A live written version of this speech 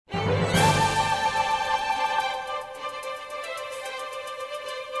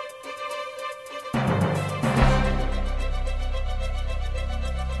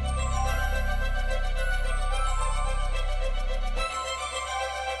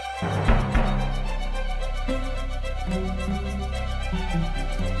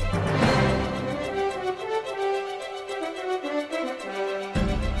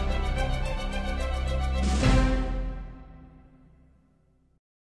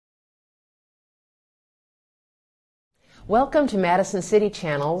Welcome to Madison City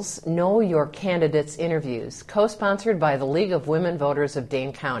Channel's Know Your Candidates interviews, co-sponsored by the League of Women Voters of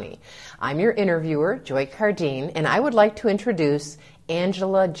Dane County. I'm your interviewer, Joy Cardine, and I would like to introduce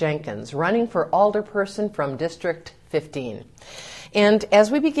Angela Jenkins, running for alderperson from District 15. And as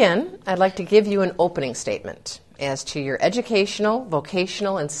we begin, I'd like to give you an opening statement as to your educational,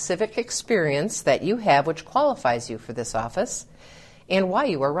 vocational, and civic experience that you have which qualifies you for this office, and why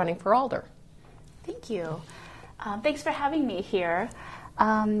you are running for alder. Thank you. Thanks for having me here.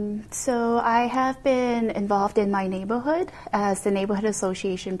 So I have been involved in my neighborhood as the neighborhood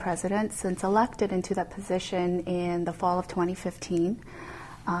association president since elected into that position in the fall of 2015.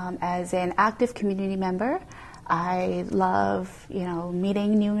 As an active community member, I love,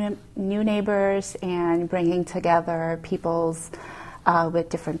 meeting new neighbors and bringing together peoples with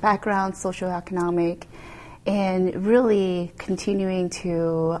different backgrounds, socioeconomic, and really continuing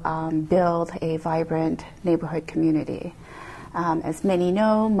to build a vibrant neighborhood community. As many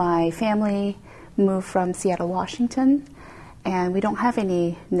know, my family moved from Seattle, Washington, and we don't have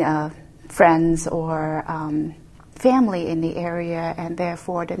any friends or family in the area, and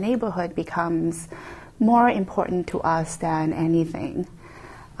therefore the neighborhood becomes more important to us than anything.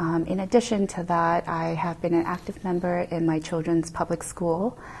 In addition to that, I have been an active member in my children's public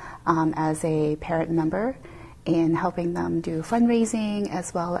school as a parent member in helping them do fundraising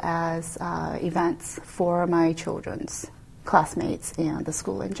as well as events for my children's classmates and the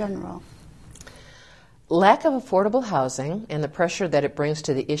school in general. Lack of affordable housing and the pressure that it brings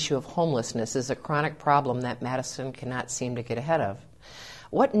to the issue of homelessness is a chronic problem that Madison cannot seem to get ahead of.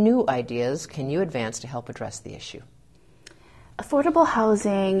 What new ideas can you advance to help address the issue? Affordable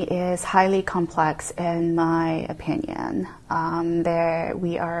housing is highly complex in my opinion.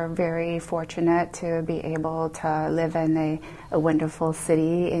 We are very fortunate to be able to live in a wonderful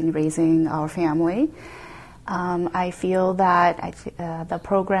city in raising our family. I feel that the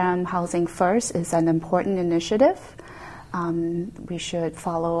program Housing First is an important initiative. We should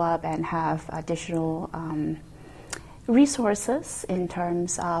follow up and have additional resources in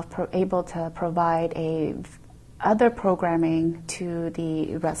terms of able to provide other programming to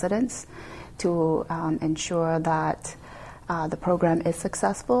the residents to ensure that the program is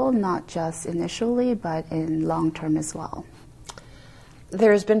successful, not just initially, but in long term as well.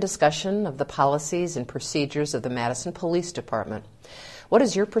 There has been discussion of the policies and procedures of the Madison Police Department. What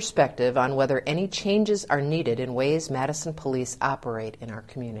is your perspective on whether any changes are needed in ways Madison police operate in our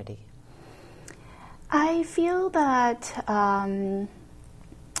community? I feel that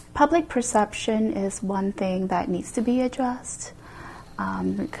public perception is one thing that needs to be addressed.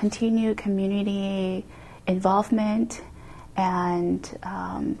 Continued community involvement and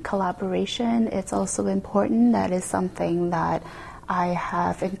collaboration is also important. That is something that I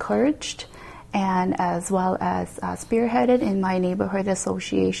have encouraged and as well as spearheaded in my neighborhood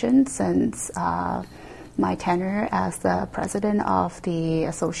association since my tenure as the president of the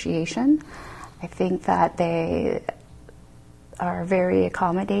association. I think that they are very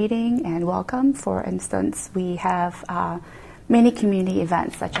accommodating and welcome. For instance, we have many community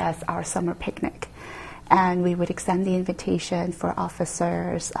events such as our summer picnic, and we would extend the invitation for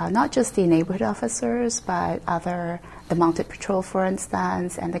officers, not just the neighborhood officers, but the Mounted Patrol, for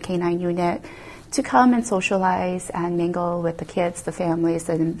instance, and the K-9 unit, to come and socialize and mingle with the kids, the families,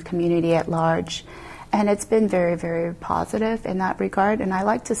 and the community at large. And it's been very, very positive in that regard, and I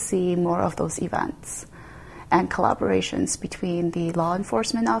like to see more of those events and collaborations between the law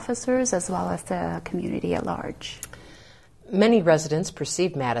enforcement officers as well as the community at large. Many residents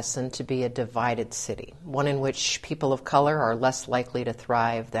perceive Madison to be a divided city, one in which people of color are less likely to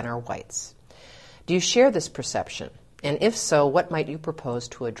thrive than are whites. Do you share this perception? And if so, what might you propose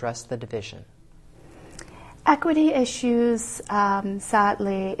to address the division? Equity issues,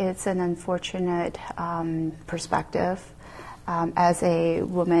 sadly, it's an unfortunate perspective. As a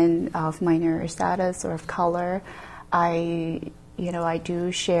woman of minor status or of color, I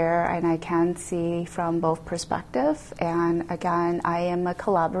do share and I can see from both perspectives. And again, I am a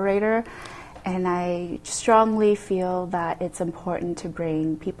collaborator, and I strongly feel that it's important to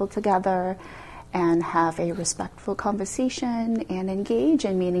bring people together and have a respectful conversation and engage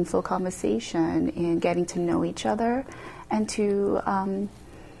in meaningful conversation in getting to know each other and to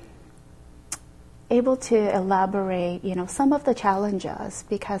able to elaborate, some of the challenges,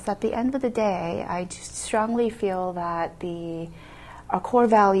 because at the end of the day, I strongly feel that our core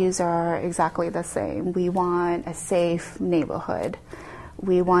values are exactly the same. We want a safe neighborhood.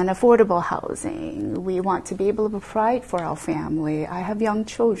 We want affordable housing. We want to be able to provide for our family. I have young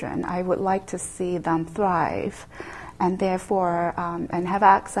children. I would like to see them thrive and therefore and have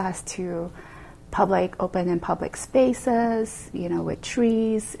access to open and public spaces, with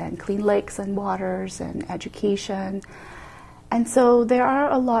trees and clean lakes and waters and education. And so there are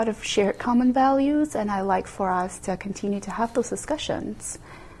a lot of shared common values, and I like for us to continue to have those discussions.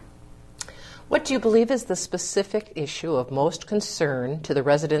 What do you believe is the specific issue of most concern to the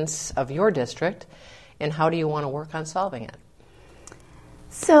residents of your district, and how do you want to work on solving it?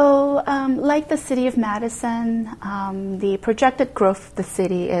 So, like the city of Madison, the projected growth of the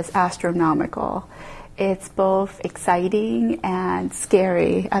city is astronomical. It's both exciting and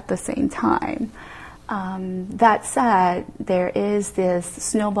scary at the same time. That said, there is this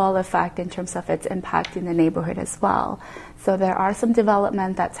snowball effect in terms of its impact in the neighborhood as well. So there are some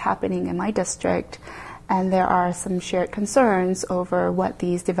development that's happening in my district, and there are some shared concerns over what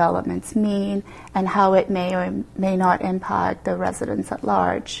these developments mean and how it may or may not impact the residents at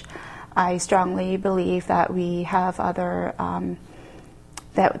large. I strongly believe that we have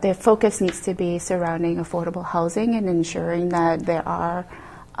that the focus needs to be surrounding affordable housing and ensuring that there are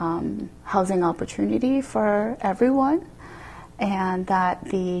housing opportunity for everyone, and that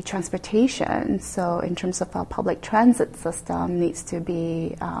the transportation, so in terms of our public transit system, needs to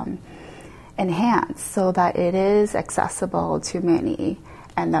be enhanced so that it is accessible to many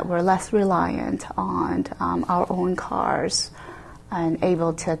and that we're less reliant on our own cars and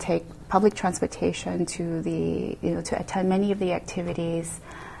able to take public transportation to to attend many of the activities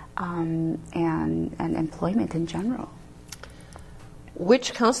and employment in general.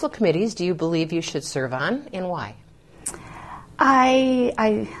 Which council committees do you believe you should serve on, and why?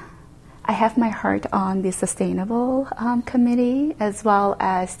 I have my heart on the Sustainable Committee, as well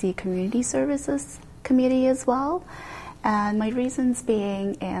as the Community Services Committee as well. And my reasons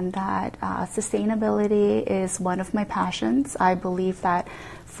being in that sustainability is one of my passions. I believe that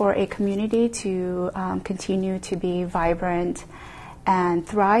for a community to continue to be vibrant and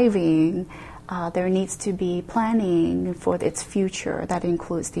thriving, there needs to be planning for its future that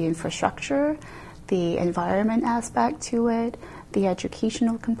includes the infrastructure, the environment aspect to it, the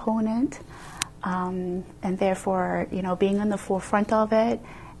educational component, and therefore, being on the forefront of it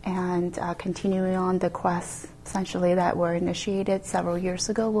and continuing on the quest, essentially, that were initiated several years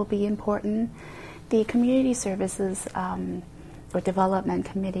ago will be important. The Community Services or Development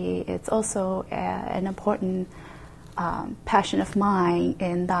Committee, it's also an important passion of mine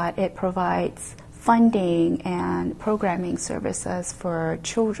in that it provides funding and programming services for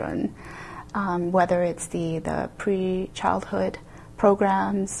children, whether it's the pre-childhood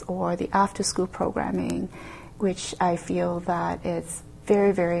programs or the after-school programming, which I feel that is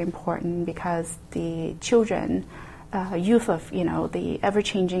very, very important because the children, youth of, the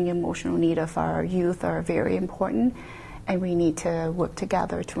ever-changing emotional need of our youth are very important, and we need to work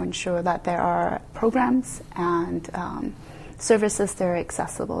together to ensure that there are programs and services that are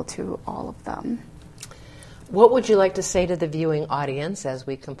accessible to all of them. What would you like to say to the viewing audience as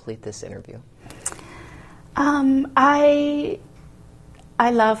we complete this interview? I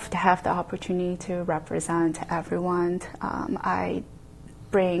love to have the opportunity to represent everyone. I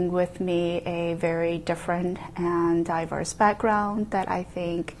bring with me a very different and diverse background that I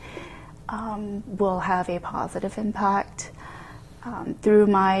think will have a positive impact. Through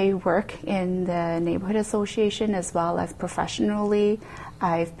my work in the neighborhood association as well as professionally,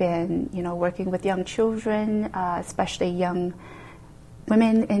 I've been, working with young children, especially young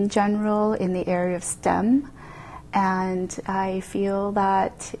women in general in the area of STEM. And I feel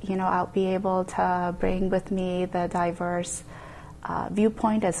that, I'll be able to bring with me the diverse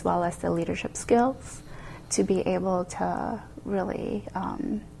viewpoint as well as the leadership skills to be able to really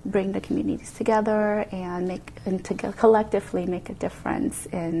bring the communities together and collectively make a difference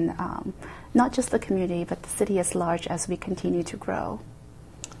in not just the community but the city as large as we continue to grow.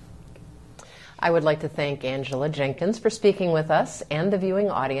 I would like to thank Angela Jenkins for speaking with us and the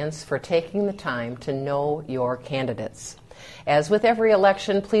viewing audience for taking the time to know your candidates. As with every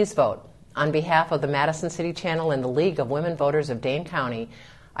election, please vote. On behalf of the Madison City Channel and the League of Women Voters of Dane County,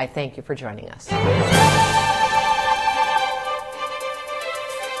 I thank you for joining us.